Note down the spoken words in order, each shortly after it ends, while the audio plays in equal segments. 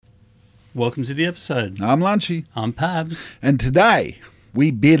Welcome to the episode. I'm Lunchy. I'm Pabs. And today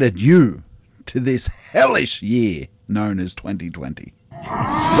we bid adieu to this hellish year known as 2020.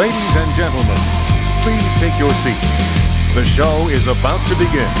 Ladies and gentlemen, please take your seats. The show is about to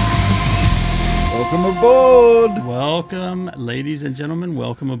begin. Welcome aboard. Welcome, ladies and gentlemen.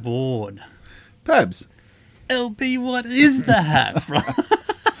 Welcome aboard. Pabs, LB, what is that, bro?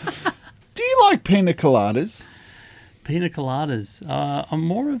 do you like pina coladas? Pina coladas. I'm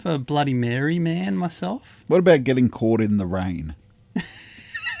more of a Bloody Mary man myself. What about getting caught in the rain?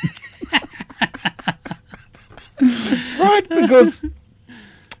 Right, because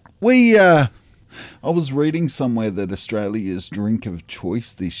I was reading somewhere that Australia's drink of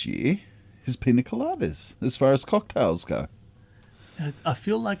choice this year is pina coladas, as far as cocktails go. I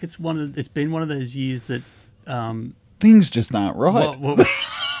feel like it's been one of those years that Things just aren't right. well,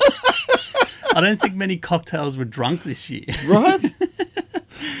 I don't think many cocktails were drunk this year. Right?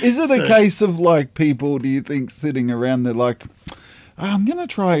 Is it a case of like people, do you think, sitting around there like, I'm going to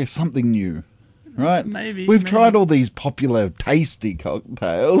try something new, right? Maybe. We've tried all these popular tasty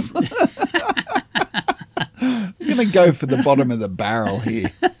cocktails. I'm going to go for the bottom of the barrel here,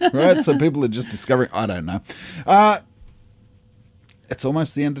 right? So people are just discovering, I don't know. It's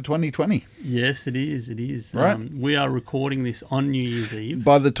almost the end of 2020. Yes, it is. It is. Right. We are recording this on New Year's Eve.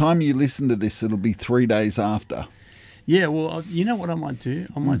 By the time you listen to this, it'll be 3 days after. Yeah, well, you know what I might do?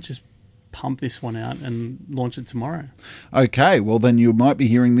 I might just pump this one out and launch it tomorrow. Okay, well then you might be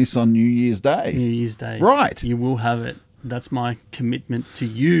hearing this on New Year's Day. New Year's Day. Right. You will have it. That's my commitment to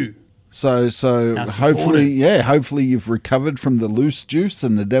you. So Our hopefully, supporters. hopefully you've recovered from the loose juice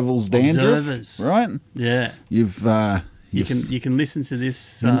and the devil's dandruff. Observers. Right? Yeah. You've You can listen to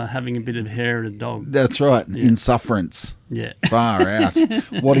this having a bit of hair of a dog. That's right. Insufferance. Yeah. Far out.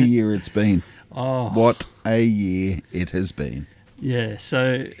 What a year it's been. Oh. What a year it has been. Yeah.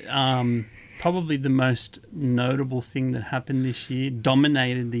 So probably the most notable thing that happened this year,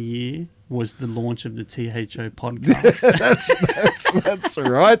 dominated the year, was the launch of the THO podcast. That's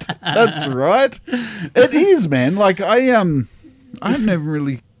right. That's right. It is, man. Like I've never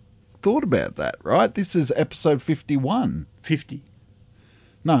really thought about that, right? This is episode 51. 50.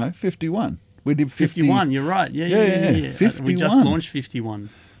 No, 51. We did 50. 51, you're right. Yeah. 51. We just launched 51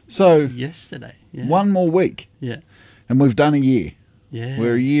 So yesterday. Yeah. one more week Yeah. and we've done a year. Yeah.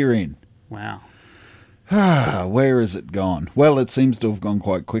 We're a year in. Wow. Where has it gone? Well, it seems to have gone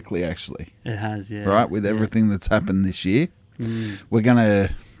quite quickly, actually. It has, yeah. Right, with everything that's happened this year. We're going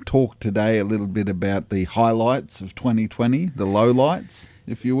to talk today a little bit about the highlights of 2020, the lowlights,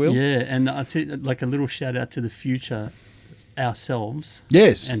 if you will. Yeah, and I'd say like a little shout out to the future ourselves.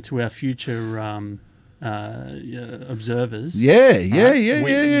 Yes. And to our future observers. Yeah.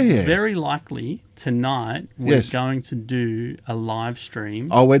 Very likely tonight we're going to do a live stream.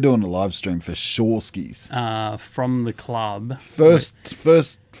 Oh, we're doing a live stream for Shorskies. From the club. First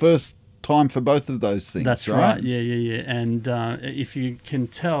time for both of those things. That's right. Yeah. And if you can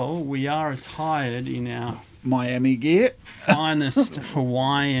tell, we are attired in our Miami gear. finest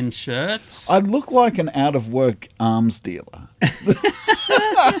Hawaiian shirts. I look like an out-of-work arms dealer.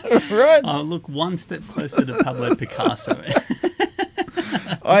 Right? I look one step closer to Pablo Picasso.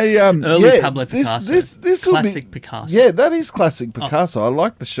 Early Pablo Picasso. This will Classic be, Picasso. Yeah, that is classic Picasso. I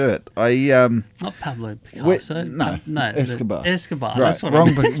like the shirt. Not Pablo Picasso. No, Escobar. Escobar. Right, That's what I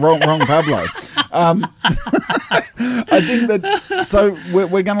mean. wrong Pablo. I think that, so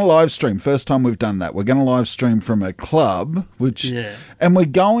we're going to live stream. First time we've done that. We're going to live stream from a club, and we're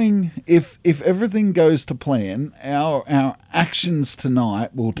going, if everything goes to plan, our actions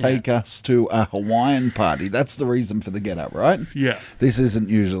tonight will take us to a Hawaiian party. That's the reason for the get up, right? Yeah. This isn't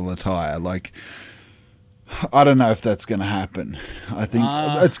usual attire. Like, I don't know if that's going to happen. I think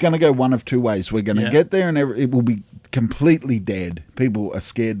it's going to go one of two ways. We're going to get there and it will be completely dead. People are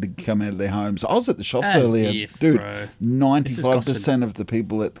scared to come out of their homes. I was at the shops earlier. Dude, bro. 95% of the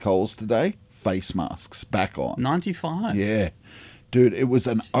people at Coles today, face masks back on. 95? Yeah. Dude, it was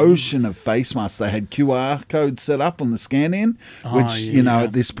an ocean of face masks. They had QR codes set up on the scan-in, which,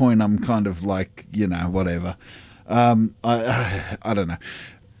 at this point I'm kind of like, whatever. I don't know.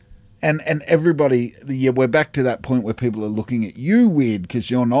 And everybody, we're back to that point where people are looking at you weird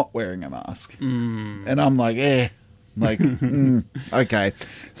because you're not wearing a mask. And I'm like, okay.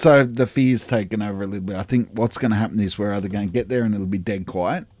 So the fear's taken over a little bit. I think what's going to happen is we're either going to get there and it'll be dead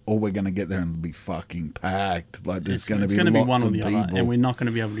quiet, or we're going to get there and it'll be fucking packed. Like there's going to be lots one or of the people. other, and we're not going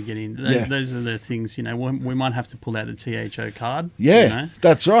to be able to get in. Those are the things, we might have to pull out a THO card. Yeah,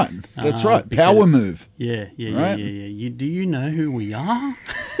 that's right. That's right. Power move. Yeah. Right? Do you know who we are?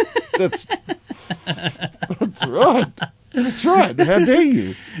 That's right. That's right. How dare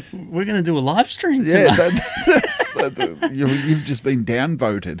you? We're going to do a live stream Yeah, tonight. you've just been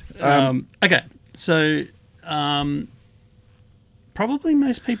downvoted. Okay, so probably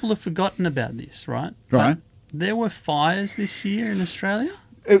most people have forgotten about this, right? Right. But there were fires this year in Australia.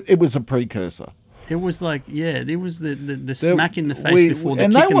 It was a precursor. It was like, it was the smack in the face before the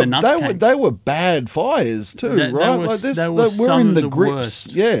kick in the nuts came. They were bad fires too, right? We're in the the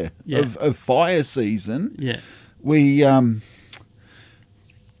grips, worst. of fire season. Yeah. We had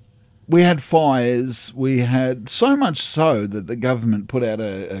fires. We had so much so that the government put out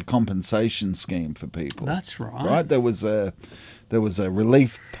a compensation scheme for people. That's right. Right? There was a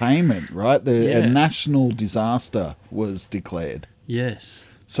relief payment, right? A national disaster was declared. Yes.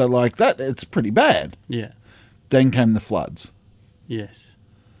 So like that, it's pretty bad. Yeah. Then came the floods. Yes.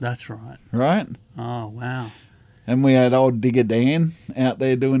 That's right. Right? Oh, wow. And we had old Digger Dan out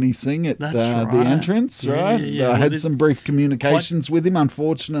there doing his thing at That's the right. entrance, right? Yeah. I had some brief communications with him.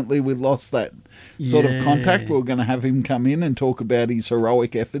 Unfortunately, we lost that sort of contact. We were going to have him come in and talk about his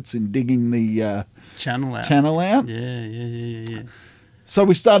heroic efforts in digging the channel out. Yeah. So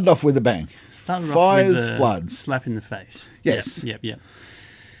we started off with a bang. Fires, floods. Slap in the face. Yes. Yep.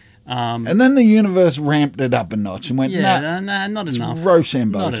 And then the universe ramped it up a notch and went, nah, not it's enough.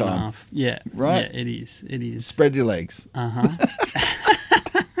 Rochambeau Not time. enough. Yeah. Right? Yeah, it is. Spread your legs. Uh-huh.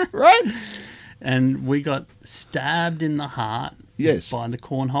 Right? And we got stabbed in the heart by the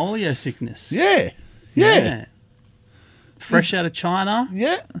cornholio sickness. Yeah. Fresh out of China.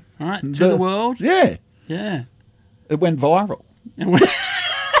 Yeah. Right, to the world. Yeah. Yeah. It went viral. And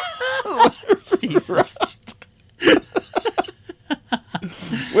Jesus.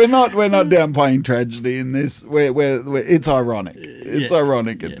 We're not downplaying tragedy in this. We're it's ironic. It's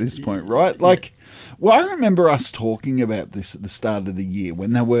ironic at this point, right? Like, well, I remember us talking about this at the start of the year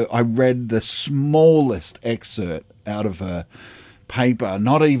when I read the smallest excerpt out of a paper,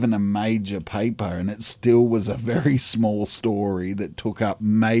 not even a major paper, and it still was a very small story that took up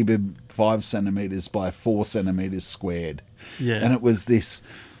maybe 5 centimeters by 4 centimeters squared. Yeah. And it was this,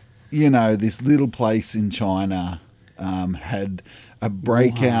 this little place in China had a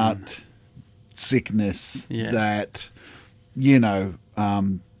breakout sickness that,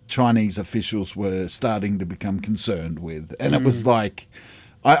 Chinese officials were starting to become concerned with. And it was like,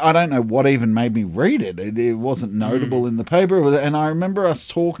 I don't know what even made me read it. It wasn't notable in the paper. And I remember us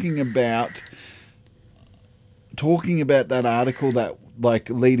talking about that article that, like,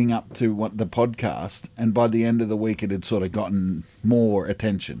 leading up to the podcast. And by the end of the week, it had sort of gotten more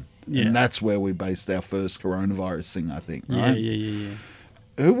attention. Yeah. And that's where we based our first coronavirus thing, I think. Right? Yeah.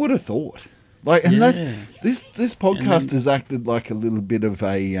 Who would have thought? Like, and this podcast has acted like a little bit of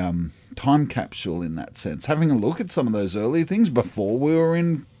a time capsule in that sense. Having a look at some of those earlier things before we were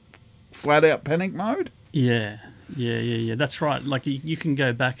in flat out panic mode. Yeah. That's right. Like you can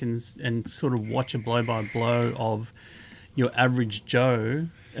go back and sort of watch a blow by blow of your average Joe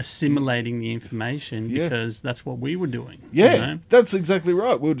assimilating the information because that's what we were doing. Yeah, that's exactly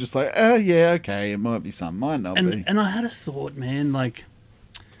right. We were just like, okay, it might be something, might not be. And I had a thought, man, like,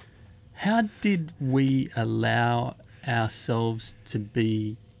 how did we allow ourselves to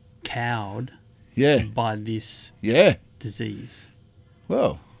be cowed by this disease?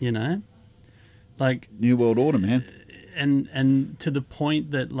 Well, like New World Order, man. And to the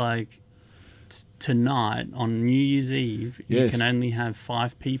point that, like, tonight on New Year's Eve, you can only have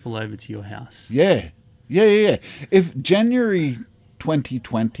 5 people over to your house. Yeah. If January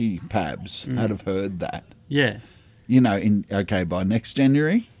 2020 Pabs had have heard that, by next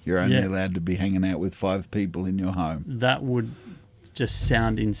January, you're only allowed to be hanging out with 5 people in your home. That would just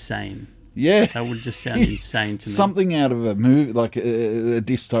sound insane. Yeah. That would just sound insane to me. Something out of a movie, like a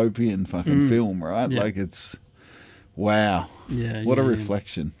dystopian fucking film, right? Yeah. Like, it's, wow. Yeah. What a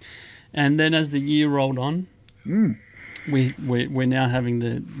reflection. And then as the year rolled on, we're now having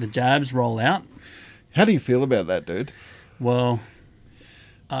the jabs roll out. How do you feel about that, dude? Well,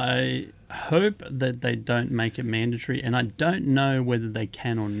 I hope that they don't make it mandatory, and I don't know whether they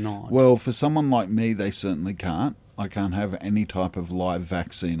can or not. Well, for someone like me, they certainly can't. I can't have any type of live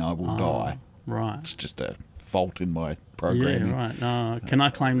vaccine. I will die. Right. It's just a fault in my programming. Yeah, right. Can I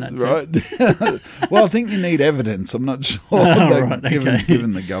claim that too? Right. Well, I think you need evidence. I'm not sure.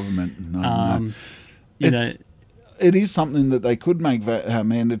 Given the government. No. It is something that they could make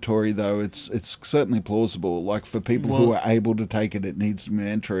mandatory, though. It's certainly plausible. Like, for people who are able to take it, it needs to be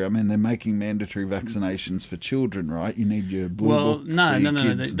mandatory. I mean, they're making mandatory vaccinations for children, right? You need your blue book. No. I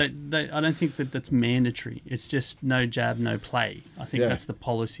don't think that's mandatory. It's just no jab, no play. I think that's the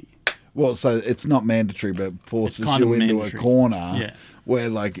policy. Well, so it's not mandatory, but forces you into a corner where,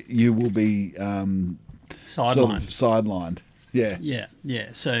 like, you will be sort of sidelined. Yeah. Yeah.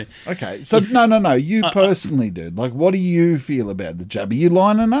 So okay. So no. You personally, dude. Like, what do you feel about the jab? Are you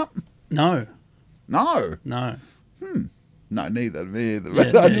lining up? No. No. No. No, neither. Me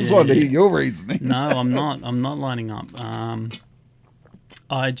either. I just want to hear your reasoning. No, I'm not. I'm not lining up.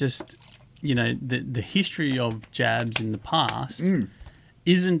 I just, the history of jabs in the past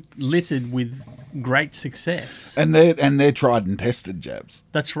isn't littered with great success. And they're tried and tested jabs.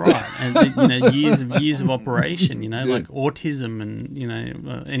 That's right. And years of operation. Like autism and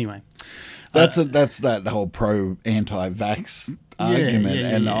anyway. That's that whole pro anti-vax argument,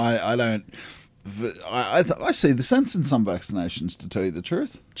 and I don't. I see the sense in some vaccinations, to tell you the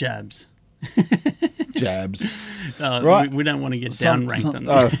truth. Jabs. Right. We don't want to get downranked on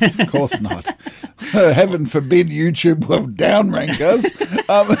that. Of course not. Heaven forbid YouTube will downrank us.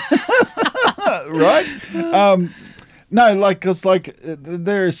 Right? No, because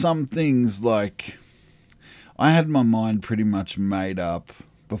there are some things like I had my mind pretty much made up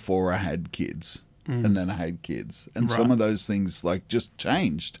before I had kids. And then I had kids. And some of those things just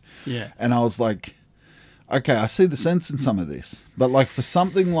changed. Yeah. And I was like, okay, I see the sense in some of this. But for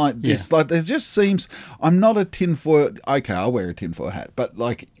something like this, there just seems, I'm not a tinfoil, okay, I'll wear a tinfoil hat, but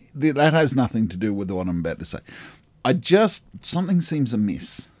that has nothing to do with what I'm about to say. Something seems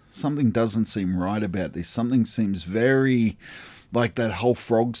amiss. Something doesn't seem right about this. Something seems very... like that whole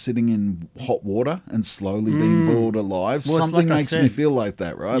frog sitting in hot water and slowly being boiled alive. Well, something makes me feel like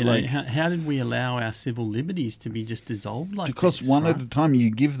that, right? How did we allow our civil liberties to be just dissolved like because this? Because at a time you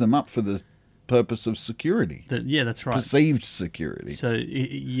give them up for the purpose of security. That's right. Perceived security. So,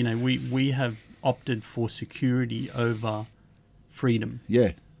 we have opted for security over freedom.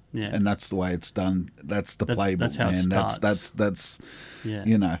 Yeah. Yeah. And that's the way it's done. That's the playbook, that's how man. it starts. That's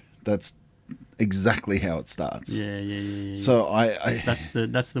that's exactly how it starts. Yeah. So I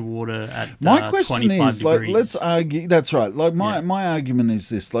that's the water at my question 25 is degrees. Let's argue. That's right. My argument is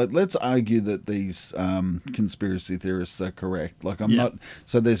this. Let's argue that these conspiracy theorists are correct. I'm not.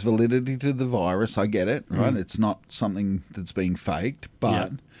 So there's validity to the virus. I get it. Right. It's not something that's being faked.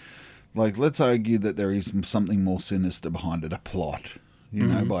 But let's argue that there is something more sinister behind it. A plot.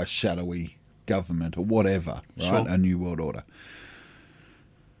 By a shadowy government or whatever. Right. Sure. A new world order.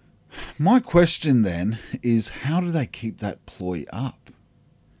 My question then is, how do they keep that ploy up?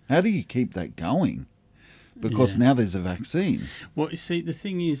 How do you keep that going? Because now there's a vaccine. Well, you see, the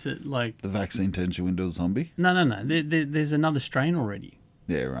thing is that the vaccine turns you into a zombie? No. There's another strain already.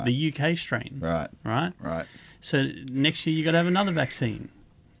 Yeah, right. The UK strain. Right. Right. So next year you got to have another vaccine.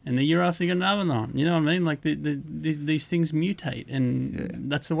 And the year after you got another one. You know what I mean? These things mutate,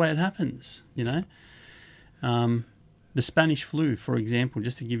 and that's the way it happens, The Spanish flu, for example,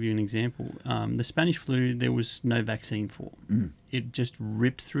 just to give you an example, the Spanish flu, there was no vaccine for. It just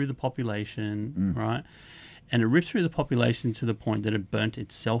ripped through the population, right? And it ripped through the population to the point that it burnt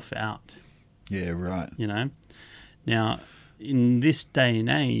itself out. Yeah, right. Now, in this day and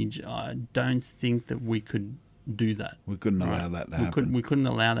age, I don't think that we could do that. We couldn't allow that to happen. We couldn't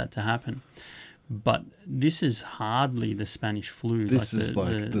allow that to happen. But this is hardly the Spanish flu. This is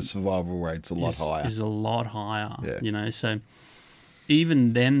the survival rate's a lot higher. Is a lot higher, So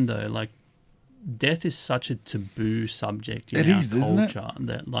even then, though, death is such a taboo subject in our culture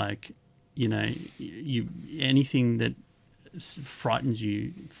that, you anything that frightens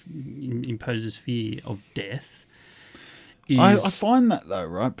you, imposes fear of death. I find that though,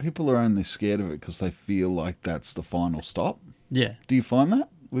 right? People are only scared of it because they feel like that's the final stop. Yeah. Do you find that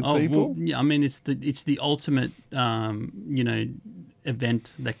with people? Well, yeah. I mean, it's the ultimate,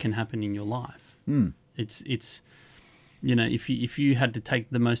 event that can happen in your life. It's if you had to take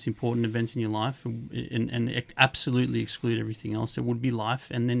the most important events in your life and absolutely exclude everything else, it would be life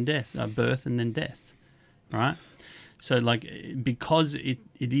and then death, birth and then death, right? So because it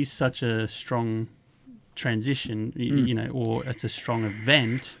is such a strong transition, or it's a strong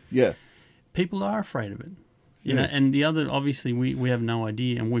event. Yeah, people are afraid of it. You know, and the other, obviously, we have no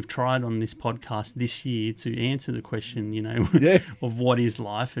idea, and we've tried on this podcast this year to answer the question, of what is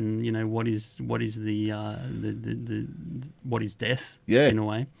life, and what is the what is death, in a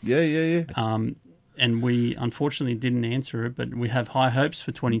way. Yeah. And we unfortunately didn't answer it, but we have high hopes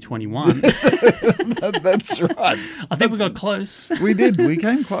for 2021. That's right. I think we got close. We did. We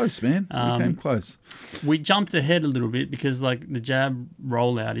came close, man. We came close. We jumped ahead a little bit because, the jab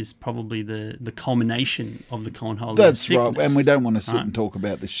rollout is probably the culmination of the cornhole. That's right. And we don't want to sit and talk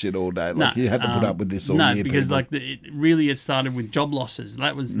about this shit all day. You had to put up with this all year. No, because people. it started with job losses.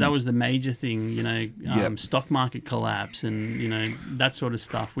 That was the major thing. Stock market collapse and that sort of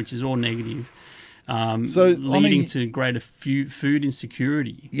stuff, which is all negative. leading to greater food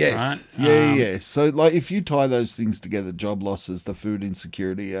insecurity. Yes. Right? Yeah. So, like, if you tie those things together, job losses, the food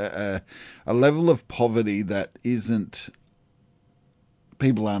insecurity, a level of poverty that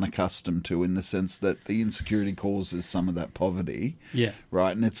people aren't accustomed to, in the sense that the insecurity causes some of that poverty. Yeah.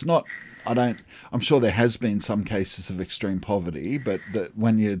 Right. And it's not, I'm sure there has been some cases of extreme poverty, but that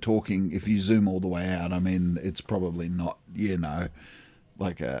when you're talking, if you zoom all the way out, I mean, it's probably not,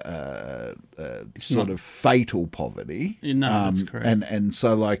 like a sort of fatal poverty. No, that's correct. And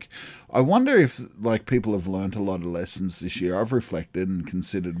so, like, I wonder if, like, people have learnt a lot of lessons this year. I've reflected and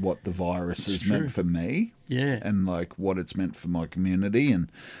considered what the virus has meant for me. Yeah. And, like, what it's meant for my community.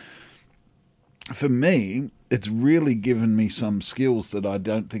 And for me, it's really given me some skills that I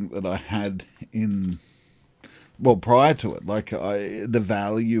don't think that I had prior to it. Like, the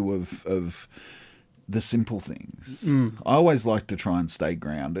value of the simple things. I always like to try and stay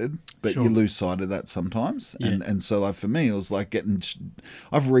grounded, but you lose sight of that sometimes. Yeah. And so, like, for me, it was like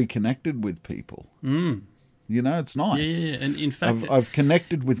I've reconnected with people. It's nice. Yeah. And in fact, I've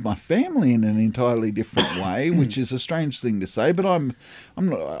connected with my family in an entirely different way, which is a strange thing to say, but I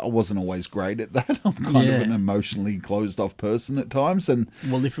wasn't always great at that. I'm kind of an emotionally closed off person at times. And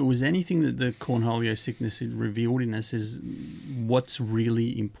well, if it was anything that the cornholio sickness had revealed in us, is what's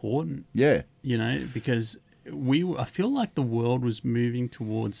really important. Yeah. Because I feel like the world was moving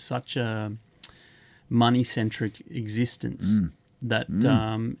towards such a money-centric existence that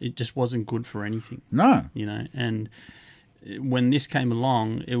it just wasn't good for anything. No. And when this came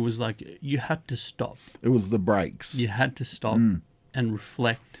along, it was like you had to stop. It was the brakes. You had to stop and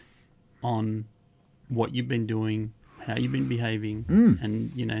reflect on what you've been doing, how you've been behaving,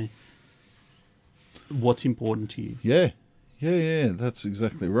 and, what's important to you. Yeah. Yeah, that's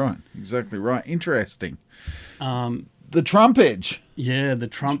exactly right. Exactly right. Interesting. The Trump edge. Yeah, the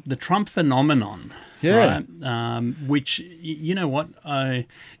Trump phenomenon. Yeah. Right? Which, you know what?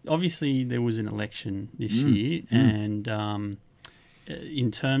 Obviously, there was an election this year, and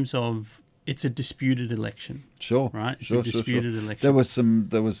in terms of, it's a disputed election. Sure. Right? It's a disputed election.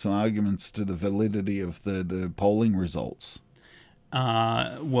 There was some arguments to the validity of the polling results.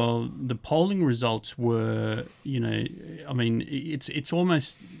 Well, the polling results were, it's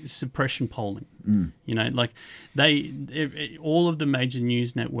almost suppression polling. Like all of the major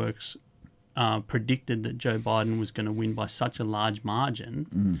news networks predicted that Joe Biden was going to win by such a large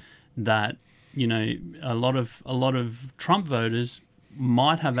margin that, a lot of Trump voters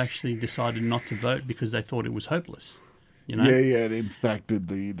might have actually decided not to vote because they thought it was hopeless. Yeah, it impacted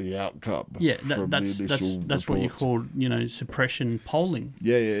the outcome. Yeah, that's what you call, suppression polling.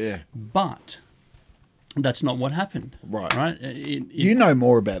 Yeah. But that's not what happened. Right. You know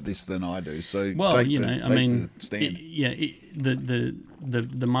more about this than I do, so the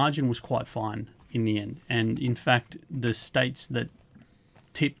margin was quite fine in the end, and in fact, the states that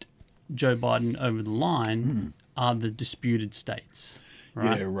tipped Joe Biden over the line are the disputed states.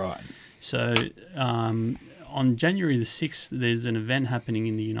 Right? Yeah, right. So. On January the 6th, there's an event happening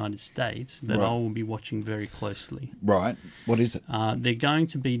in the United States that I will be watching very closely. Right. What is it? They're going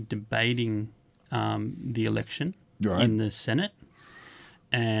to be debating the election in the Senate,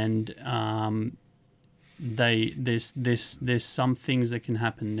 and there's some things that can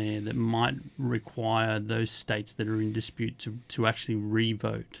happen there that might require those states that are in dispute to actually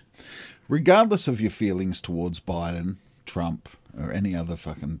re-vote. Regardless of your feelings towards Biden, Trump, or any other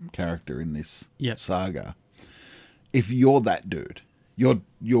fucking character in this saga, if you're that dude,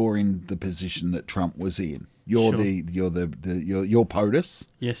 you're in the position that Trump was in. You're you're POTUS.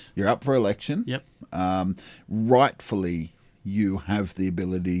 Yes. You're up for election. Yep. Rightfully, you have the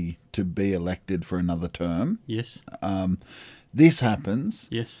ability to be elected for another term. Yes. This happens.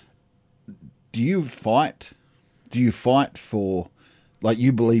 Yes. Do you fight? Do you fight for, like,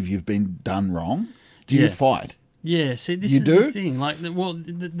 you believe you've been done wrong? Do you fight? Yeah, see, this is the thing. Like,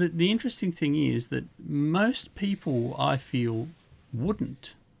 the interesting thing is that most people, I feel,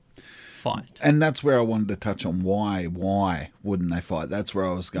 wouldn't fight. And that's where I wanted to touch on why wouldn't they fight? That's where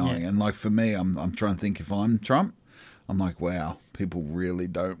I was going. Yeah. And, like, for me, I'm trying to think, if I'm Trump, I'm like, wow, people really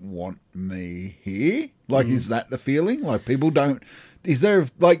don't want me here. Like, is that the feeling? Like, people don't. Is there,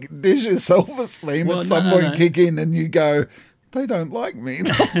 like, does your self-esteem at some point kick in and you go, they don't like me?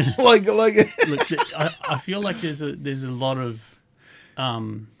 like. Look, I feel like there's a lot of,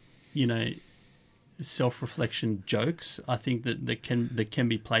 self-reflection jokes. I think that can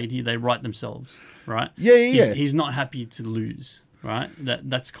be played here. They write themselves, right? Yeah. He's not happy to lose, right?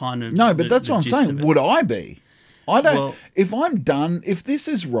 That's kind of no, but that's what I'm saying. Would I be? I don't. Well, if I'm done, if this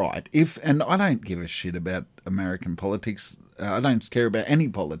is right, and I don't give a shit about American politics. I don't care about any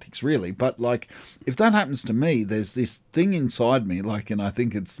politics really. But like, if that happens to me, there's this thing inside me, like, and I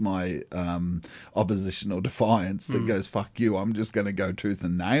think it's my oppositional defiance that goes, "Fuck you! I'm just going to go tooth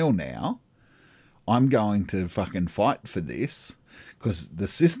and nail now. I'm going to fucking fight for this because the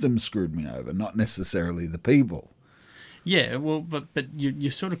system screwed me over, not necessarily the people." Yeah, well, but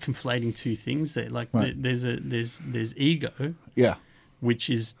you're sort of conflating two things there. Like Right. there's ego, Yeah. which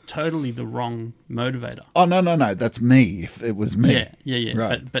is totally the wrong motivator. Oh no, that's me. If it was me, Yeah.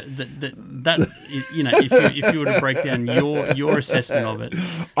 Right. But that you know, if you were to break down your assessment of it,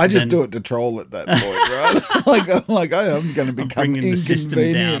 I just then- do it to troll at that point, right? I'm going to become bringing the system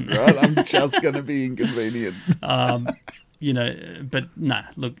inconvenient, down. right? I'm just going to be inconvenient. You know, but no,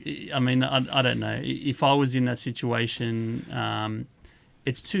 look, I mean, I don't know. If I was in that situation,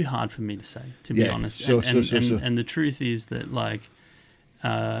 it's too hard for me to say, to be honest. Sure. And the truth is that, like,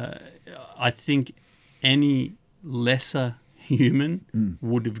 I think any lesser human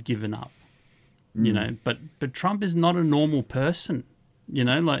would have given up, you know, but Trump is not a normal person, you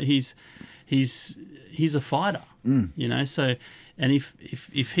know, like he's a fighter, you know, so, and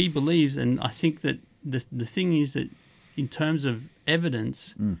if he believes, and I think that the thing is that in terms of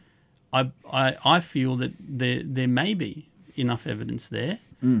evidence, I feel that there may be enough evidence there,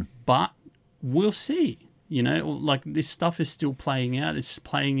 but we'll see. You know, like this stuff is still playing out. It's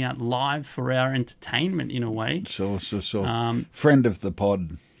playing out live for our entertainment in a way. Sure. Friend of the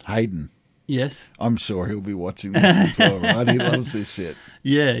pod, Hayden. Yes. I'm sure he'll be watching this as well, right? He loves this shit.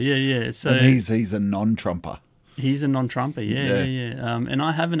 Yeah. So And he's a non-Trumper. he's a non-Trumper. Yeah. And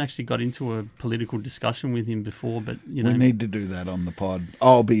I haven't actually got into a political discussion with him before, but you know, We need to do that on the pod.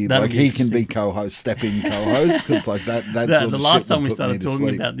 I'll be That'll like, be he can be interesting. co-host, step-in co-host, because like that. the last time we started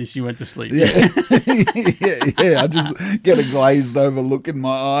talking about this, you went to sleep. Yeah. I just get a glazed over look in my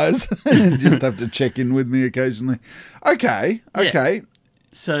eyes and just have to check in with me occasionally. Okay.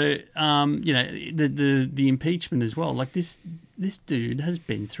 So, you know, the impeachment as well. Like this dude has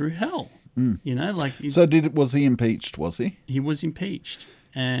been through hell. You know, like So was he impeached, was he? he was impeached.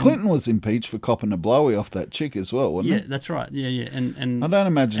 And Clinton was impeached for copping a blowy off that chick as well, wasn't yeah, he? that's right. Yeah. And I don't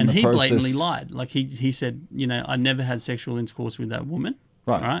imagine and the he process... blatantly lied. Like he said, you know, I never had sexual intercourse with that woman.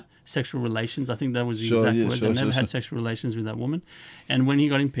 Right. Sexual relations. I think that was the Sure, exact yeah, words. sure, I never sure, had sure. sexual relations with that woman. And when he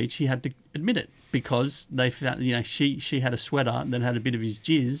got impeached, he had to admit it because they found, you know, she had a sweater that had a bit of his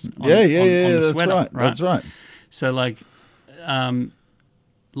jizz on, on the that's sweater. right. That's right. So like,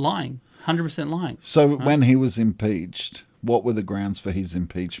 lying, 100% lying. So when he was impeached, what were the grounds for his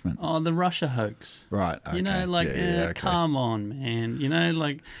impeachment? Oh, the Russia hoax. Right. Okay. You know, like, okay. come on, man. You know,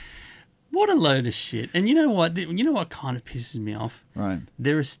 like, what a load of shit. And you know what? You know what kind of pisses me off? Right.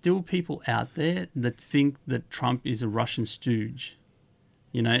 There are still people out there that think that Trump is a Russian stooge.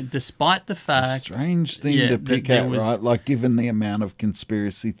 You know, despite the It's a fact... strange thing yeah, to that pick there out, was- right? Like, given the amount of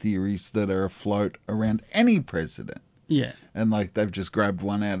conspiracy theories that are afloat around any president. Yeah. And, like, they've just grabbed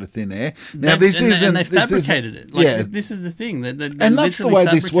one out of thin air. They- Now, this and isn't... they this isn't- fabricated it. Like, yeah. this is the thing. They And that's the literally way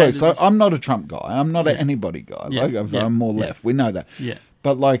this works. fabricated I'm not a Trump guy. I'm not an Yeah. anybody guy. Yeah. Like, Yeah. I'm more Yeah. left. We know that. Yeah.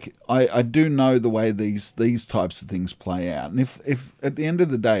 But, like, I do know the way these types of things play out. And if at the end of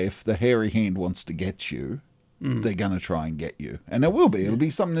the day, if the hairy hand wants to get you, they're going to try and get you. And it will be. It'll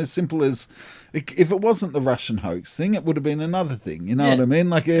be something as simple as... If it wasn't the Russian hoax thing, it would have been another thing. You know Yeah. what I mean?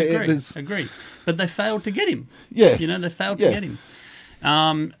 Like, Agree. But they failed to get him. Yeah. You know, they failed to Yeah. get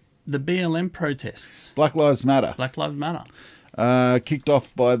him. The BLM protests. Black Lives Matter. Black Lives Matter. Kicked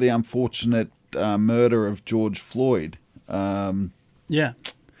off by the unfortunate murder of George Floyd. Yeah.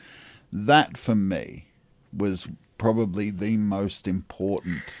 That, for me, was probably the most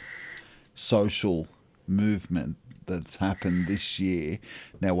important social movement that's happened this year.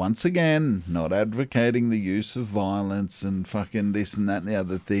 Now, once again, not advocating the use of violence and fucking this and that and the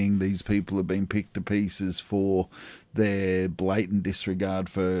other thing. These people have been picked to pieces for their blatant disregard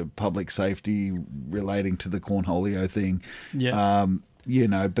for public safety relating to the Cornholio thing. Yeah. You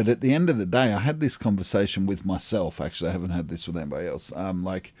know, but at the end of the day, I had this conversation with myself. Actually, I haven't had this with anybody else.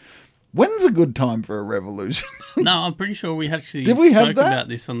 Like, when's a good time for a revolution? No, I'm pretty sure we actually Did we have spoke that? about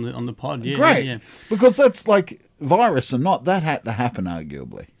this on the pod. Yeah, Great. yeah. Because that's like, virus or not, that had to happen,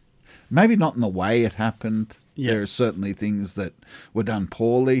 arguably. Maybe not in the way it happened. Yeah. There are certainly things that were done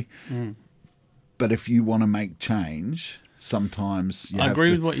poorly. But if you want to make change, sometimes you I have agree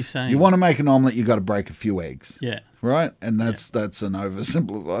to- with what you're saying. You want to make an omelette, you got to break a few eggs. Yeah. Right? And that's an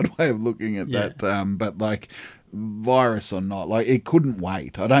oversimplified way of looking at Yeah. that. But like, virus or not, like, it couldn't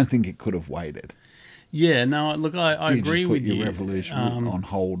wait. I don't think it could have waited. Yeah, no, look, I You agree just put with your you. revolution on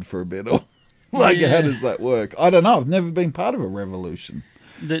hold for a bit. Or Like, how does that work? I don't know. I've never been part of a revolution.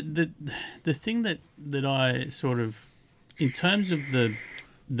 The thing that I sort of, in terms of the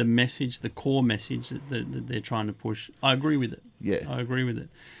message, the core message that they're trying to push, I agree with it. Yeah. I agree with it.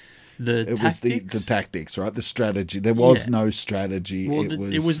 It was the tactics, right? The strategy. There was no strategy. Well,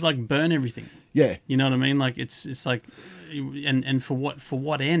 it was like burn everything. Yeah. You know what I mean? Like it's like, and for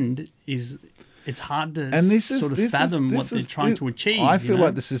what end is, it's hard to fathom what they're trying to achieve. I feel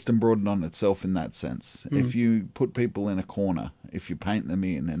like the system brought it on itself in that sense. If you put people in a corner, if you paint them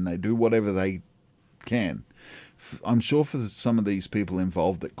in and they do whatever they can, I'm sure for some of these people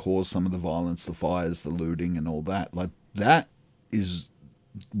involved that caused some of the violence, the fires, the looting and all that, like that is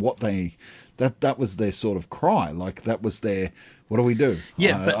what that was their sort of cry. Like that was their, what do we do?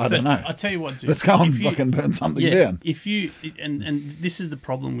 Yeah, I don't know. I'll tell you what, dude. Let's go and fucking burn something down. If you and this is the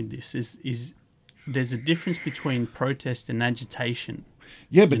problem with this is there's a difference between protest and agitation.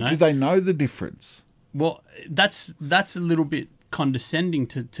 Yeah, but do they know the difference? Well, that's a little bit condescending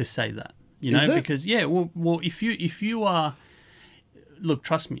to say that, you know, Is it? because well, if you are, look,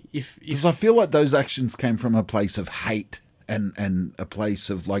 trust me, because I feel like those actions came from a place of hate and a place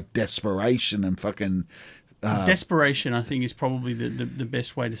of like desperation and fucking. Desperation, I think, is probably the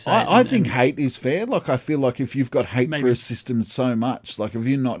best way to say it. I think hate is fair. Like, I feel like if you've got hate for a system so much, like, have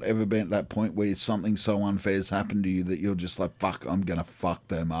you not ever been at that point where something so unfair has happened to you that you're just like, fuck, I'm going to fuck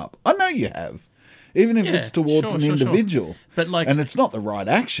them up? I know you have. Even if it's towards an individual. But like, and it's not the right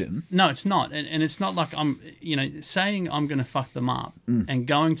action. No, it's not. And it's not like I'm, saying I'm going to fuck them up and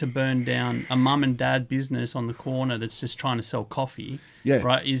going to burn down a mum and dad business on the corner that's just trying to sell coffee,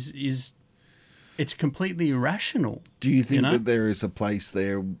 right, is it's completely irrational. Do you think that there is a place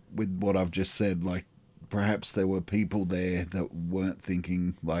there with what I've just said? Like, perhaps there were people there that weren't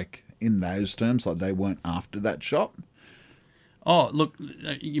thinking, like, in those terms, like they weren't after that shop? Oh, look,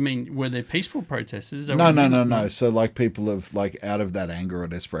 you mean were there peaceful protesters? No. So, like, people have, like, out of that anger or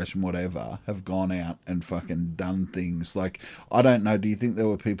desperation, whatever, have gone out and fucking done things. Like, I don't know, do you think there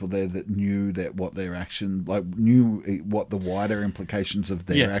were people there that knew that what their action, like, knew what the wider implications of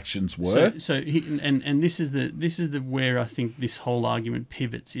their actions were? So this is the where I think this whole argument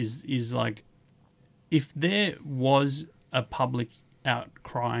pivots is like, if there was a public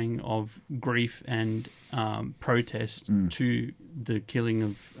outcrying of grief and protest to the killing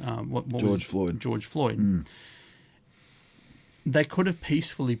of George Floyd. They could have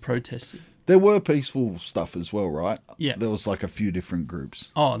peacefully protested. There were peaceful stuff as well, right? Yeah. There was like a few different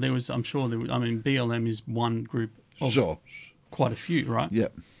groups. Oh, there was. I'm sure there was. I mean, BLM is one group of quite a few, right? Yeah.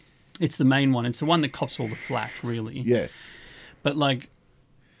 It's the main one. It's the one that cops all the flack, really. Yeah. But like,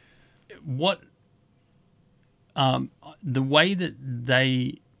 what? The way that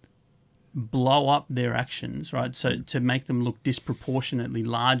they blow up their actions, right? So to make them look disproportionately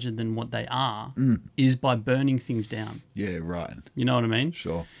larger than what they are, is by burning things down. Yeah, right. You know what I mean?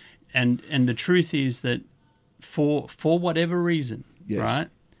 Sure. And the truth is that for whatever reason, right?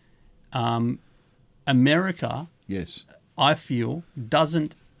 America, I feel,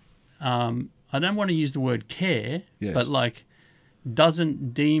 doesn't. I don't want to use the word care, but like,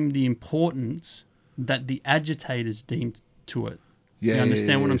 doesn't deem the importance that the agitators deemed to it. Yeah, you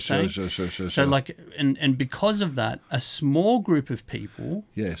understand what I'm saying? Sure. So like, and because of that, a small group of people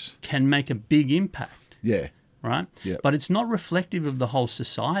can make a big impact. Yeah. Right? Yeah. But it's not reflective of the whole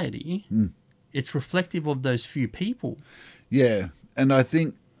society. It's reflective of those few people. Yeah. And I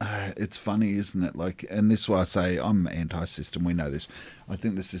think it's funny, isn't it? Like, and this is why I say I'm anti-system. We know this. I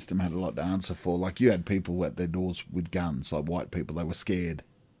think the system had a lot to answer for. Like, you had people at their doors with guns, like white people. They were scared.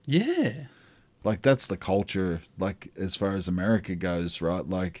 Yeah. Like, that's the culture, like, as far as America goes, right?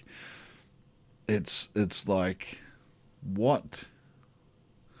 Like, it's like, what?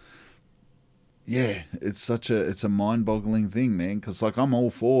 Yeah, it's a mind-boggling thing, man, because, like, I'm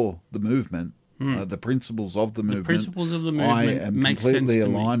all for the movement. The principles of the movement. The principles of the movement I am make completely sense to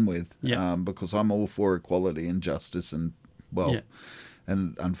aligned me. with, because I'm all for equality and justice and,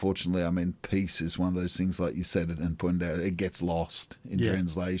 and unfortunately, I mean, peace is one of those things, like you said and pointed out, it gets lost in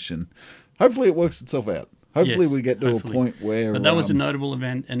translation. Hopefully it works itself out. Hopefully we get to a point where... But that was a notable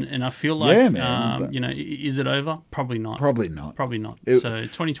event, and I feel like, is it over? Probably not. Probably not. So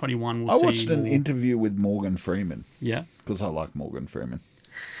 2021, we'll see. I watched an interview with Morgan Freeman. Yeah. Because I like Morgan Freeman.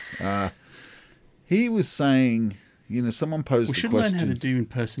 He was saying, someone posed a question. We should learn how to do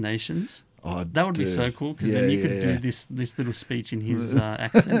impersonations. Oh, that would be so cool, because then you could do this little speech in his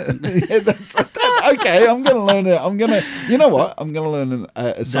accent. Okay, I'm going to learn it. You know what? I'm going to learn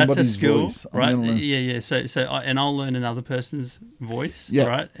somebody's That's a skill, voice. right? Yeah. And I'll learn another person's voice,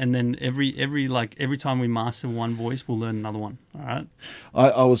 right? And then every time we master one voice, we'll learn another one. All right.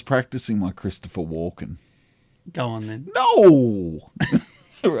 I was practicing my Christopher Walken. Go on then. No.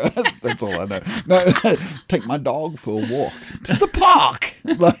 Right? That's all I know. No, take my dog for a walk to the park.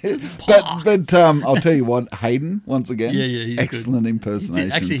 But I'll tell you what, Hayden, once again, he's excellent good.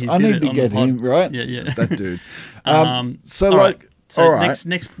 impersonations. Actually, he I did need it to on get the pod. him right. Yeah. That dude. So all like, right. So all right.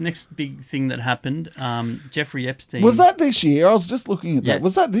 next big thing that happened, Jeffrey Epstein. Was that this year? I was just looking at that.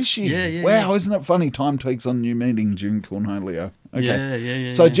 Was that this year? Yeah. Wow, isn't it funny? Time takes on new meaning, June Cornelio. Okay. Yeah.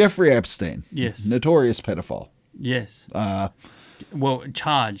 So Jeffrey Epstein. Yes. Notorious pedophile. Yes. Well,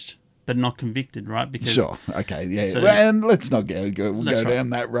 charged, but not convicted, right? Because sure. Okay. Yeah. So, and let's not go down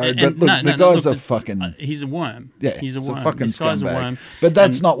that road. But look, the guy's a fucking. He's a worm. Yeah. He's a worm. A fucking this guy's scumbag. a worm. But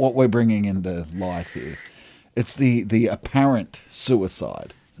that's not what we're bringing into light here. It's the apparent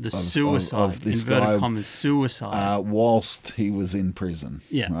suicide. Suicide of this inverted guy, commas, suicide. Whilst he was in prison.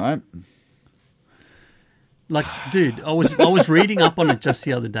 Yeah. Right. Like, dude, I was reading up on it just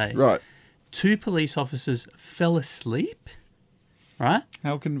the other day. Right. 2 police officers fell asleep. Right.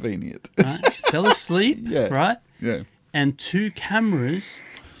 How convenient. Right? Fell asleep. Yeah. Right. Yeah. And 2 cameras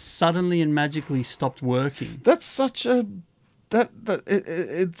suddenly and magically stopped working. That's such a.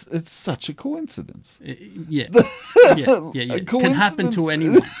 It's such a coincidence. Yeah. It can happen to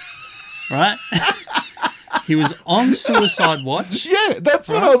anyone, right? He was on suicide watch. Yeah, that's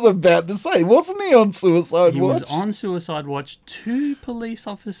what I was about to say. Wasn't he on suicide watch? He was on suicide watch. 2 police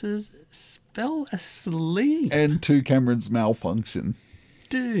officers fell asleep. And 2 cameras malfunction.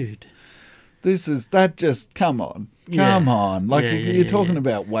 Dude. Come on. Come on. Like, you're talking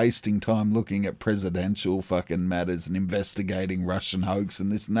about wasting time looking at presidential fucking matters and investigating Russian hoax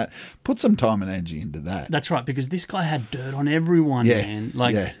and this and that. Put some time and energy into that. That's right, because this guy had dirt on everyone, man.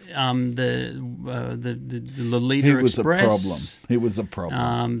 Like, the Lolita Express. He was a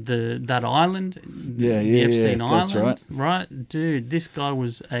problem. That island, the Epstein Island. That's right. Dude, this guy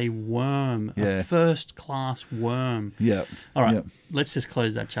was a worm, a first-class worm. Yeah. All right, let's just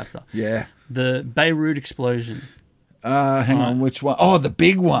close that chapter. Yeah. The Beirut explosion. Hang on, which one? Oh, the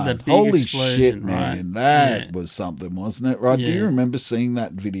big one. The big Holy explosion, shit, man. right? That was something, wasn't it? Right? Yeah. Do you remember seeing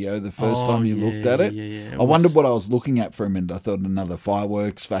that video the first time you looked at it? Yeah. I wondered what I was looking at for a minute. I thought another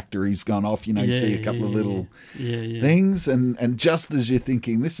fireworks factory's gone off. You see a couple of little things. And just as you're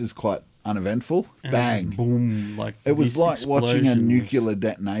thinking, this is quite uneventful, and bang. Boom. Like it was like watching a nuclear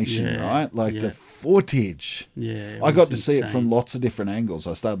detonation, right? Like the footage. Yeah. I got to see it from lots of different angles.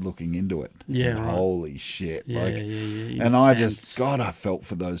 I started looking into it. Yeah. And holy shit. And I felt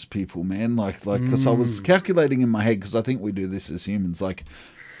for those people, man. Like, because I was calculating in my head, because I think we do this as humans, like,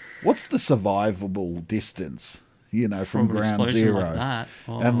 what's the survivable distance, from ground zero? Like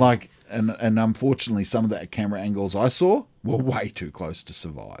that. And unfortunately, some of the camera angles I saw were way too close to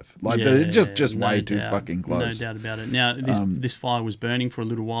survive. Just way too fucking close. No doubt about it. Now, this fire was burning for a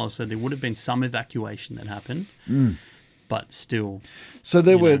little while, so there would have been some evacuation that happened, but still. So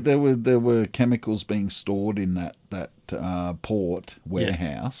there were chemicals being stored in that port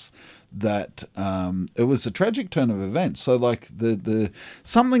warehouse. That it was a tragic turn of events. So like the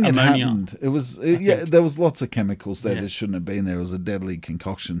something had happened. It was there was lots of chemicals there that shouldn't have been there. It was a deadly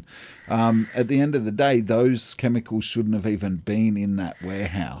concoction. At the end of the day, those chemicals shouldn't have even been in that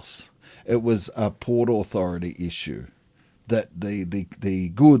warehouse. It was a Port Authority issue that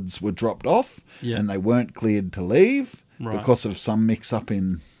the goods were dropped off and they weren't cleared to leave because of some mix up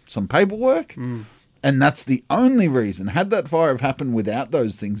in some paperwork. And that's the only reason. Had that fire have happened without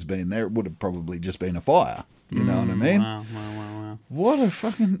those things being there, it would have probably just been a fire. You know what I mean? Wow. What a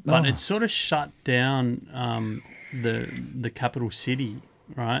fucking... But it sort of shut down the capital city,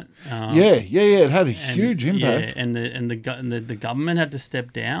 right? It had a huge impact. Yeah, and the government had to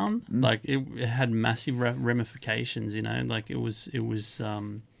step down. Like, it had massive ramifications, Like, it was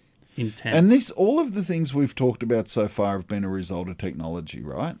intense. And all of the things we've talked about so far have been a result of technology,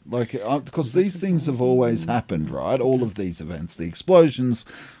 right? Like, because these things have always happened, right? All of these events, the explosions,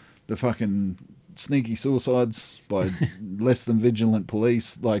 the fucking sneaky suicides by less than vigilant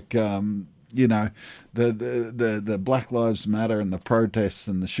police, like, the Black Lives Matter and the protests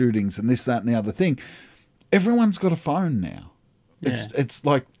and the shootings and this, that, and the other thing. Everyone's got a phone now. It's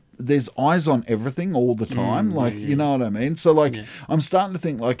like, there's eyes on everything all the time. You know what I mean? So, I'm starting to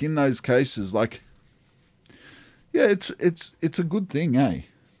think, like, in those cases, like, it's a good thing,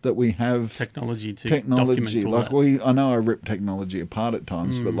 that we have technology. Like, I know I rip technology apart at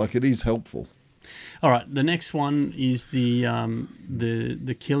times, but, like, it is helpful. All right, the next one is the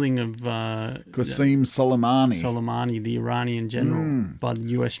killing of Qasem Soleimani, the Iranian general, by the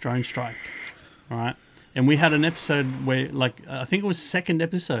US drone strike. All right, and we had an episode where, like, I think it was the second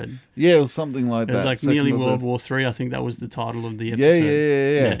episode. Yeah, it was something like that. It was like Second nearly of the- World War III. I think that was the title of the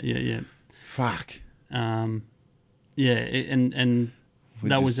episode. Yeah. Fuck. And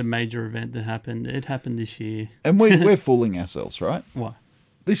that was a major event that happened. It happened this year. And we're fooling ourselves, right? Why?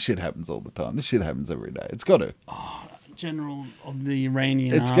 This shit happens all the time. This shit happens every day. It's got to. General of the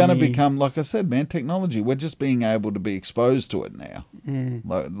Iranian It's army. going to become, like I said, man, technology. We're just being able to be exposed to it now.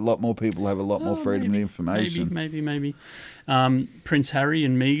 Like, a lot more people have a lot more freedom of information. Maybe. Prince Harry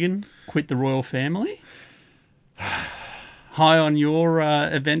and Meghan quit the royal family. High on your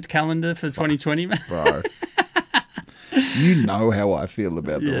event calendar for 2020, man. Bro. You know how I feel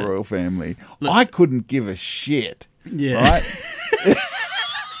about the royal family. Look, I couldn't give a shit. Yeah. Right?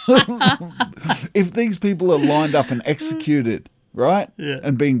 If these people are lined up and executed, right? Yeah.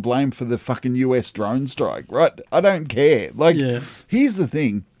 And being blamed for the fucking US drone strike, right? I don't care. Like, here's the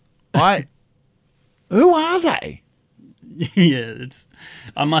thing. Who are they? Yeah,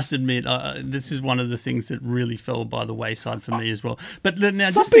 I must admit, this is one of the things that really fell by the wayside for me as well. But now,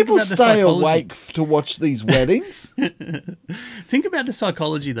 Some just think people about the stay psychology. awake to watch these weddings. Think about the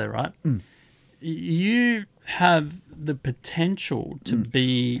psychology, though, right? You have the potential to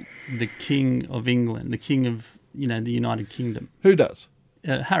be the king of England, the king of the United Kingdom. Who does?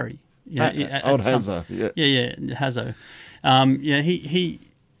 Harry. Old Hazza. Yeah, Hazzo.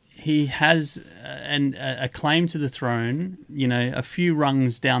 He has a claim to the throne, a few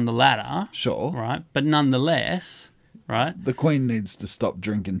rungs down the ladder. Sure. Right? But nonetheless, right? The Queen needs to stop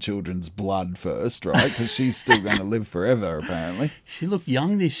drinking children's blood first, right? Because she's still going to live forever, apparently. She looked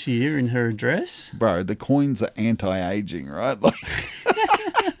young this year in her dress. Bro, the coins are anti-aging, right? Like...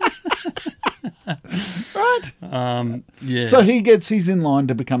 right? Yeah. So he's in line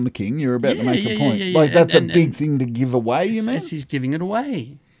to become the king. You're about to make a point. Like, that's a big thing to give away, you mean? He's giving it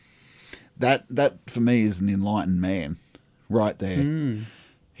away. That for me is an enlightened man, right there.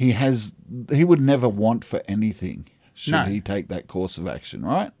 He would never want for anything should he take that course of action,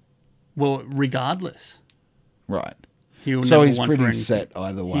 right? Well, regardless, right. He'll So never he's want for pretty anything. set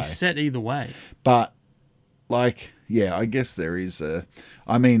either way. He's set either way. But like, yeah, I guess there is a.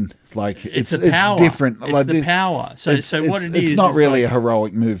 I mean, like It's a power. different. It's like the power. So what it is? It's not really like, a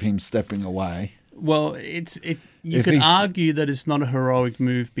heroic move. Him stepping away. Well, You If could he's- argue that it's not a heroic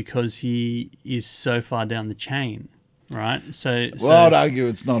move because he is so far down the chain, right? Well, I'd argue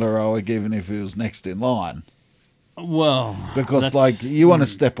it's not heroic even if he was next in line. Well, Because, that's- like, you want to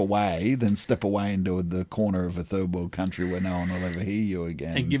step away, then step away into the corner of a third world country where no one will ever hear you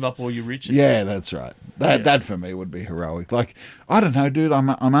again. and give up all your riches. Yeah, that's right. That for me would be heroic. Like, I don't know, dude. I'm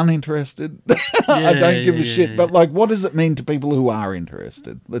uninterested. I don't give a shit. yeah. But like, what does it mean to people who are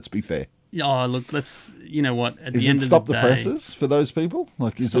interested? Let's be fair. Oh, look, you know what? At Is the end it of stop the the day, presses for those people?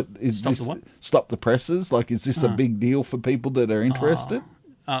 Like, is Stop- it stop the what? Stop the presses? Like, is this a big deal for people that are interested?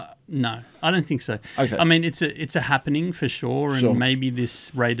 No, I don't think so. Okay. I mean, it's a happening for sure, and Sure. maybe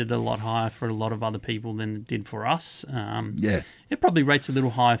this rated a lot higher for a lot of other people than it did for us. Yeah. It probably rates a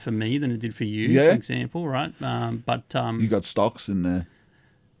little higher for me than it did for you, Yeah. for example, right? But You got stocks in there.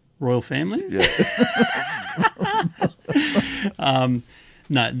 royal family? Yeah.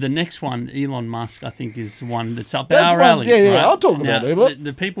 No, the next one, Elon Musk, I think is one that's up That's our one- alley. yeah, right? I'll talk Now, about Elon.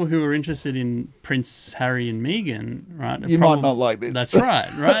 The people who are interested in Prince Harry and Meghan, right? are You might not like this. That's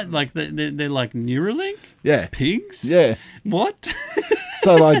right? Like they're like Neuralink, Yeah. pigs. Yeah. What?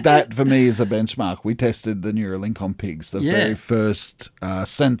 So, like, that for me is a benchmark. We tested the Neuralink on pigs. The very first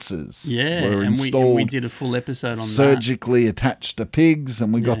sensors Yeah, were and installed. we did a full episode on surgically attached to pigs,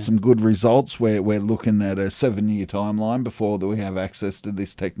 and we got Yeah. some good results. We're looking at a 7-year timeline before that we have access to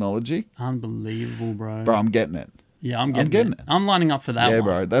this technology. that. Unbelievable, bro. Bro, I'm getting it. Yeah, I'm getting it. I'm lining up for that Yeah, one.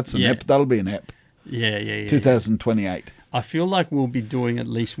 bro, that's an Yeah. ep. That'll be an ep. Yeah. 2028. I feel like we'll be doing at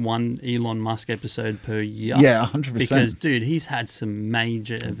least one Elon Musk episode per year. Yeah, 100%. Because, dude, he's had some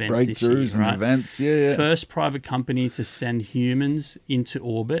major events this year, Breakthroughs and right? events. Yeah. First private company to send humans into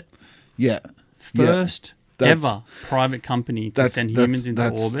orbit. Yeah. First That's- ever private company to send humans into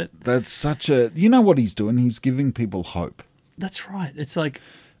orbit. That's such a. You know what he's doing? He's giving people hope. That's right. It's like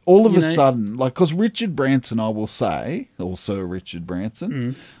All of You a know- sudden, like, because Richard Branson, I will say, or Sir Richard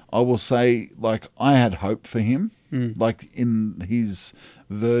Branson, I will say, like, I had hope for him, like, in his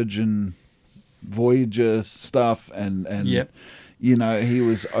Virgin Voyager stuff, and Yep. you know, he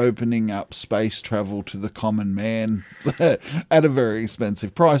was opening up space travel to the common man at a very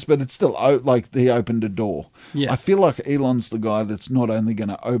expensive price, but it's still like he opened a door. Yeah. I feel like Elon's the guy that's not only going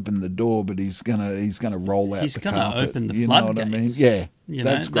to open the door, but he's gonna roll out. He's going to open the floodgates. You know what I mean? Yeah,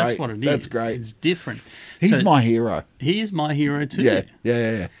 that's great. That's what it is. That's great. It's different. He's my hero. He is my hero too.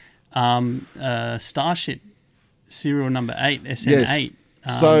 Yeah. Starship serial number 8, SN8.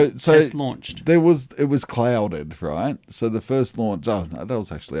 Yes. Test launched. It was clouded, right? So the first launch, no, that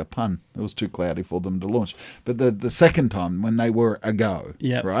was actually a pun. It was too cloudy for them to launch. But the second time when they were a go,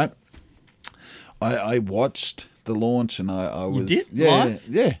 right? I watched the launch and I was live?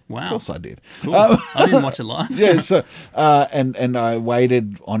 Yeah. Wow. Of course I did. Cool. I didn't watch it live. Yeah, so and I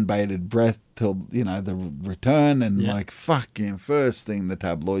waited on bated breath till, you know, the return, and like fucking first thing the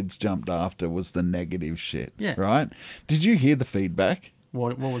tabloids jumped after was the negative shit. Yeah. Right? Did you hear the feedback?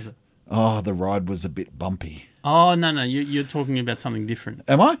 What was it? Oh, the ride was a bit bumpy. Oh, no, you're talking about something different.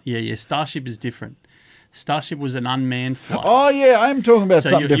 Am I? Yeah. Starship is different. Starship was an unmanned flight. Oh yeah, I'm talking about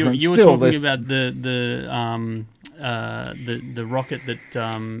something different. You were Still, talking about the rocket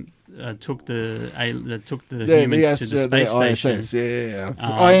that took the humans to the space station. ISS, yeah.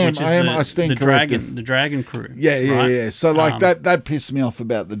 I stand corrected. The Dragon crew. Yeah. So like that pissed me off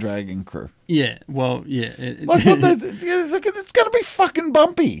about the Dragon crew. Yeah. Well, yeah. Like it's going to be fucking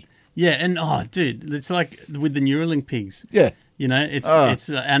bumpy. Yeah, and dude, it's like with the Neuralink pigs. Yeah. You know, it's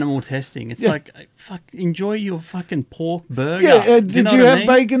animal testing. It's like, fuck, enjoy your fucking pork burger. Yeah, did you have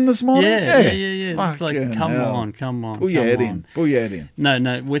bacon this morning? Yeah. It's like, come on. Pull your head in.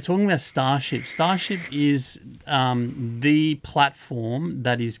 No, we're talking about Starship. Starship is the platform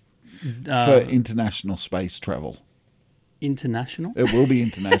that is... for international space travel. International? It will be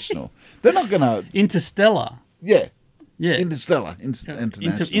international. They're not going to... Interstellar. Yeah. Yeah. Interstellar. International.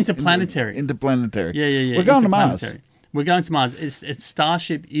 Interplanetary. Interplanetary. Yeah. We're going to Mars. We're going to Mars. It's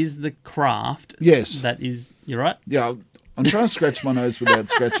Starship is the craft. Yes. That is, you're right? Yeah. I'm trying to scratch my nose without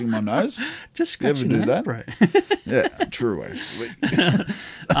scratching my nose. Just scratch your nose, that? Bro. Yeah, true, actually.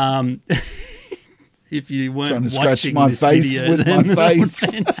 If you weren't trying to scratch my face video, with my face.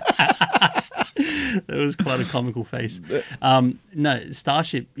 That was quite a comical face. No,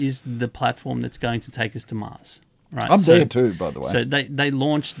 Starship is the platform that's going to take us to Mars. Right, I'm there too, by the way. So they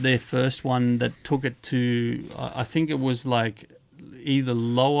launched their first one that took it to, I think it was like either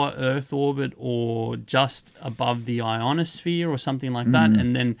lower Earth orbit or just above the ionosphere or something like that.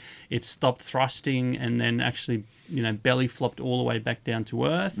 And then it stopped thrusting and then actually, you know, belly flopped all the way back down to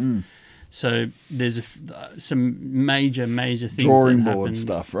Earth. So there's some major things drawing that board happened.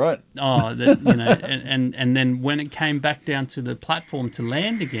 Stuff, right? Oh, that, you know, and then when it came back down to the platform to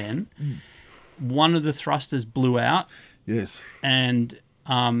land again, one of the thrusters blew out. Yes. And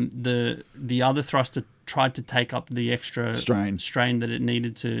the other thruster tried to take up the extra strain that it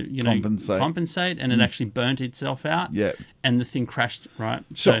needed to, you know, compensate, and it actually burnt itself out. Yeah. And the thing crashed, right?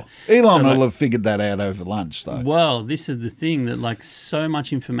 Sure. So, Elon will have figured that out over lunch, though. Well, this is the thing that, like, so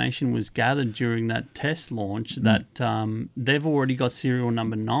much information was gathered during that test launch that they've already got serial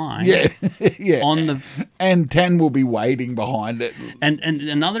number 9. Yeah. On the and 10 will be waiting behind it. And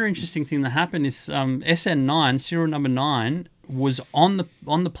another interesting thing that happened is SN9, serial number 9, was on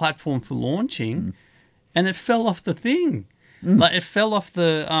the platform for launching. And it fell off the thing, like it fell off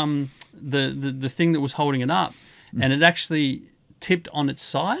the thing that was holding it up, and it actually tipped on its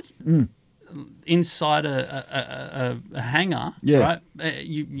side inside a hangar. Yeah, right.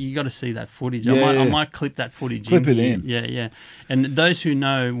 You got to see that footage. I might clip that footage. Clip it in. Yeah. And those who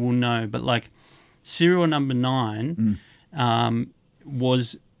know will know. But like serial number 9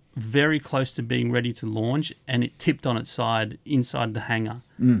 was very close to being ready to launch, and it tipped on its side inside the hangar.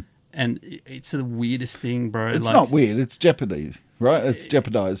 And it's the weirdest thing, bro. It's not weird. It's jeopardy, right? It's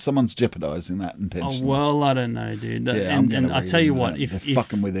jeopardized. Someone's jeopardizing that intentionally. Oh, well, I don't know, dude. Yeah, and I tell you what, if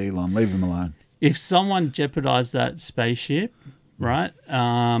fucking with Elon, leave him alone. If someone jeopardized that spaceship, right,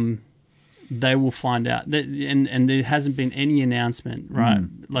 they will find out. And there hasn't been any announcement, right?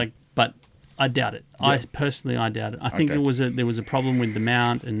 Like, but I doubt it. Yeah. I doubt it. I think there was a problem with the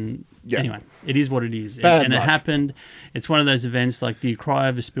mount, and anyway, it is what it is. And it happened. It's one of those events like the cry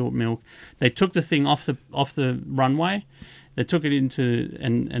over spilt milk. They took the thing off the runway. They took it into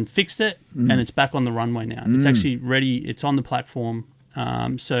and fixed it, and it's back on the runway now. It's actually ready. It's on the platform.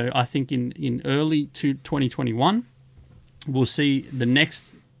 So I think in early 2021, we'll see the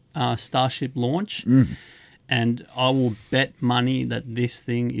next Starship launch. And I will bet money that this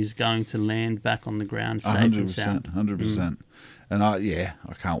thing is going to land back on the ground safe and sound. 100%. And I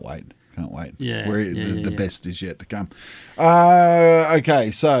can't wait. Yeah, the best is yet to come.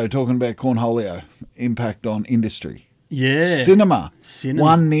 Okay, so talking about Cornholio, impact on industry. Yeah. Cinema. Cinema.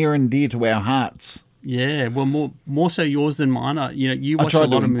 One near and dear to our hearts. Yeah, well, more so yours than mine. You watch a tried to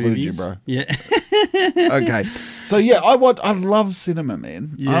lot of include movies, you, bro. Yeah, Okay. So, yeah, I love cinema,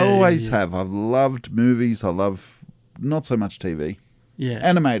 man. Yeah, I always yeah. have. I've loved movies. I love not so much TV. yeah,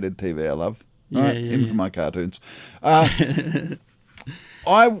 Animated TV I love. Right? Yeah, Even yeah. for my cartoons. and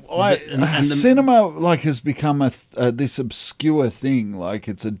the- Cinema like has become this obscure thing. Like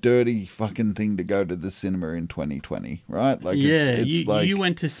it's a dirty fucking thing to go to the cinema in 2020, right? Like yeah. it's like You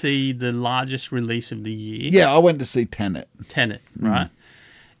went to see the largest release of the year, yeah. I went to see Tenet, Tenet, right?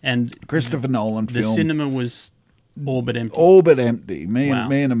 And Christopher Nolan the film. cinema was all but empty. All but empty. Wow.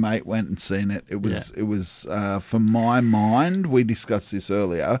 Me and a mate went and seen it. It was for my mind. We discussed this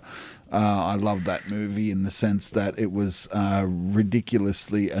earlier. I love that movie in the sense that it was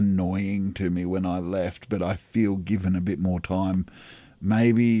ridiculously annoying to me when I left. But I feel given a bit more time,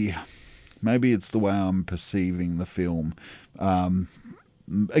 maybe it's the way I'm perceiving the film.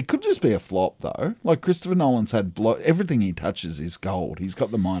 It could just be a flop, though. Like, Christopher Nolan's had everything he touches is gold. He's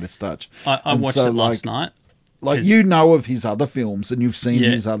got the Midas touch. I watched it last night. Like, you know of his other films, and you've seen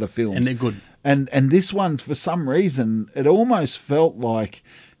his other films. And they're good. And this one, for some reason, it almost felt like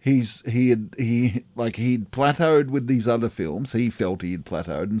he'd plateaued with these other films. He felt he had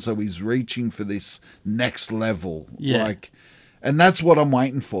plateaued, and so he's reaching for this next level. Yeah. Like, and that's what I'm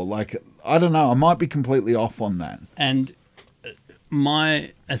waiting for. Like, I don't know. I might be completely off on that. And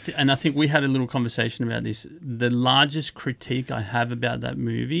and I think we had a little conversation about this. The largest critique I have about that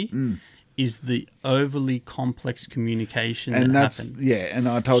movie is the overly complex communication And that that's happened. yeah. And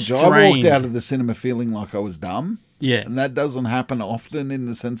I told you, I Strained. walked out of the cinema feeling like I was dumb. Yeah, And that doesn't happen often in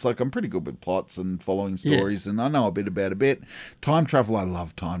the sense, like, I'm pretty good with plots and following stories, and I know a bit about a bit. Time travel, I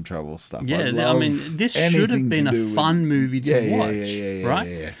love time travel stuff. yeah. I love mean, this should have anything been to a do with- fun movie to watch, yeah, right?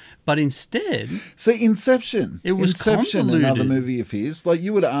 yeah. But instead, So Inception. It was Inception, convoluted. another movie of his, like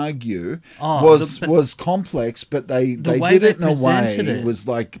you would argue, Oh, was complex, but they way did they it in a way presented it it- was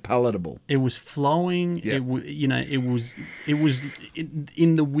like palatable. it was flowing. Yeah. It was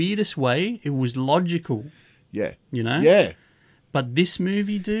in the weirdest way. It was logical, Yeah. you know. Yeah. But this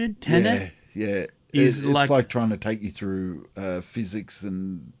movie, dude, Tenet. Yeah. is It's like- like trying to take you through physics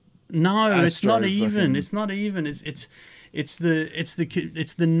and No, it's not Astro even. fucking- It's not even. It's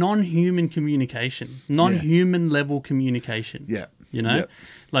the non-human communication, non-human level communication. yeah. You know, Yeah.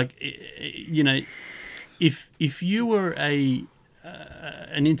 like if you were an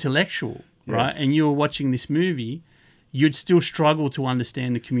intellectual, right, Yes. and you were watching this movie, you'd still struggle to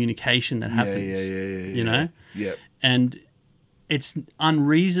understand the communication that happens. Yeah. You know, Yeah. and it's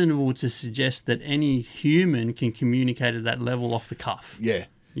unreasonable to suggest that any human can communicate at that level off the cuff. Yeah.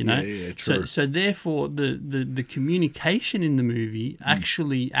 You know, Yeah, true. so therefore the communication in the movie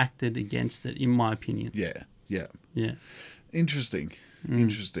actually acted against it, in my opinion. Yeah. Yeah. Interesting. Mm.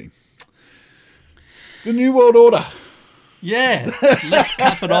 Interesting. The New World Order. Yeah, let's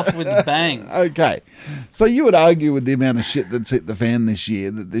cap it off with a bang. Okay. So you would argue with the amount of shit that's hit the fan this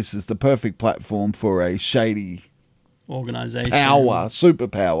year that this is the perfect platform for a shady Organization.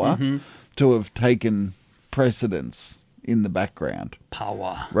 superpower, Mm-hmm. to have taken precedence in the background,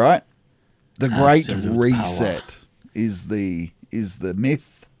 Power. right? The Great Absolute Reset power. is the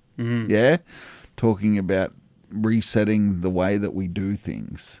myth. Mm-hmm. Yeah. Talking about resetting the way that we do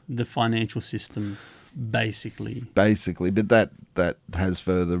things. The financial system, basically. But that has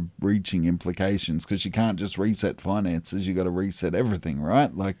further reaching implications because you can't just reset finances. You got to reset everything,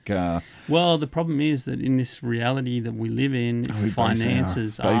 right? Like, Well, the problem is that in this reality that we live in, we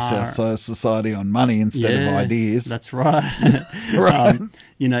finances base are... our society on money instead of ideas. That's right. Right.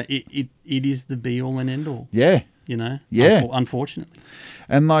 It is the be all and end all. Yeah. Yeah. Unfortunately.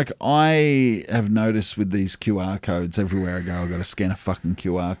 And like I have noticed with these QR codes everywhere I go, I've got to scan a fucking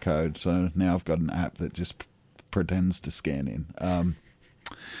QR code. So now I've got an app that just pretends to scan in.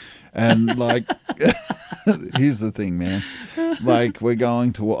 And like, here's the thing, man. Like we're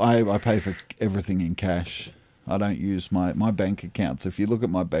going to, I pay for everything in cash. I don't use my bank accounts. If you look at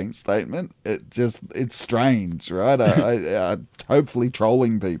my bank statement, it's strange, right? I hopefully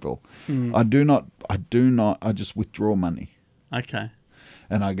trolling people. I do not, I just withdraw money. Okay.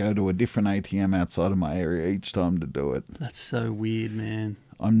 And I go to a different ATM outside of my area each time to do it. That's so weird, man.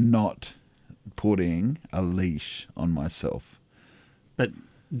 I'm not putting a leash on myself. But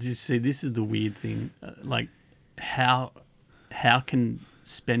you see, this is the weird thing. Like, how can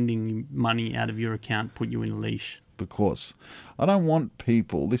spending money out of your account put you in a leash? Because I don't want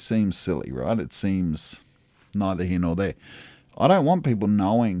people, this seems silly, right? It seems neither here nor there. I don't want people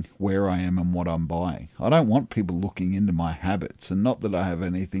knowing where I am and what I'm buying. I don't want people looking into my habits. And not that I have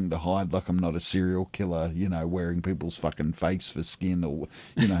anything to hide, like I'm not a serial killer, you know, wearing people's fucking face for skin or,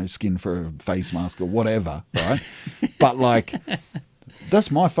 you know, skin for a face mask or whatever, right? But, like,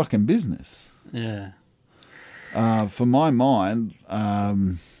 that's my fucking business. Yeah. For my mind,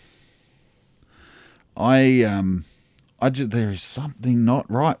 there is something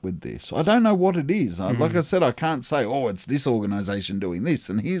not right with this. I don't know what it is. Like I said, I can't say, oh, it's this organisation doing this,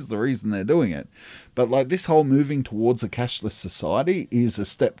 and here's the reason they're doing it. But like this whole moving towards a cashless society is a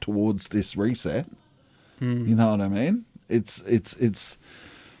step towards this reset. You know what I mean? It's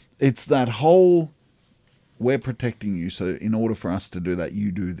that whole, we're protecting you, so in order for us to do that,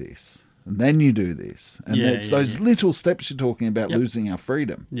 you do this. And then you do this. And it's those little steps you're talking about losing our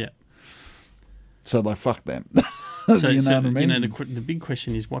freedom. Yeah. So, like, fuck them. So, you know what I mean? You know, the big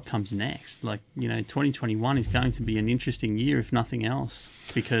question is what comes next. Like, you know, 2021 is going to be an interesting year, if nothing else,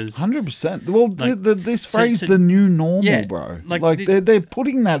 because 100%. Well, like, this phrase, so, the new normal, bro. Like they're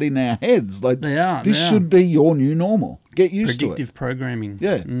putting that in our heads. Like, this should be your new normal. Get used to it. Predictive programming.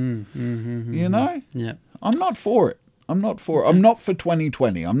 Yeah. You know? Yeah. I'm not for it. I'm not for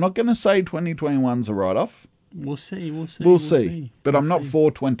 2020. I'm not going to say 2021's a write-off. We'll see. We'll see. But I'm not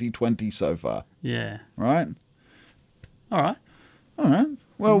for 2020 so far. Yeah. Right? All right.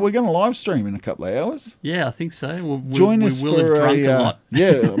 Well, we're going to live stream in a couple of hours. Yeah, I think so. Join us we'll for have drunk a lot.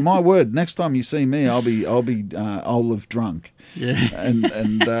 Yeah, my word. Next time you see me, I'll have drunk. Yeah.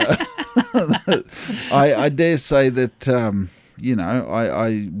 And I dare say that you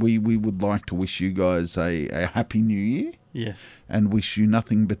know, we would like to wish you guys a happy new year. Yes. And wish you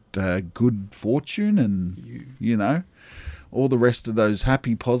nothing but good fortune and you know, all the rest of those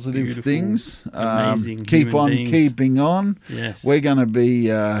happy, positive Beautiful, things. Amazing. Keep on keeping on. Yes. We're going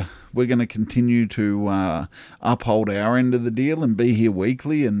to continue to uphold our end of the deal and be here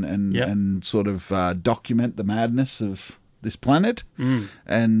weekly and sort of document the madness of this planet.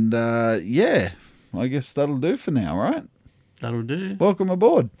 And yeah, I guess that'll do for now, right? That'll do. Welcome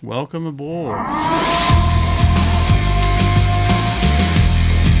aboard. Welcome aboard.